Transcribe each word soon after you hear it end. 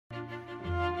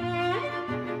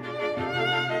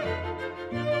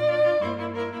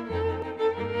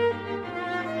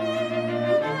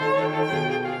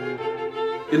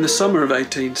In the summer of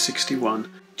 1861,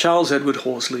 Charles Edward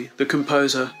Horsley, the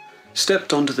composer,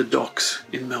 stepped onto the docks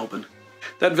in Melbourne.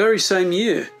 That very same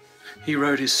year, he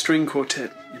wrote his String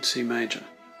Quartet in C major.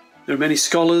 There are many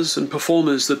scholars and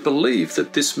performers that believe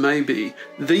that this may be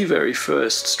the very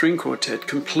first string quartet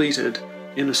completed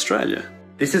in Australia.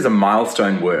 This is a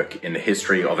milestone work in the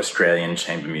history of Australian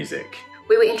chamber music.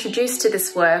 We were introduced to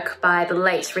this work by the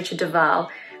late Richard Divall,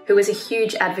 who was a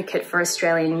huge advocate for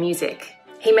Australian music.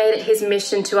 He made it his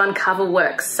mission to uncover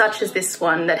works such as this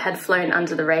one that had flown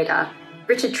under the radar.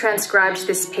 Richard transcribed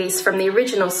this piece from the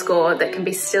original score that can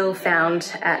be still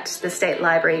found at the State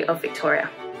Library of Victoria.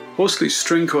 Horsley's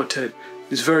string quartet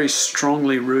is very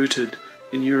strongly rooted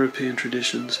in European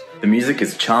traditions. The music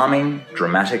is charming,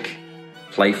 dramatic,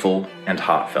 playful, and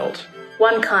heartfelt.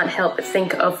 One can't help but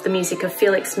think of the music of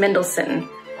Felix Mendelssohn,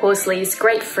 Horsley's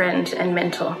great friend and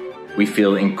mentor. We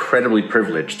feel incredibly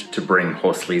privileged to bring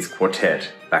Horsley's quartet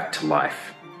back to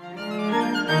life.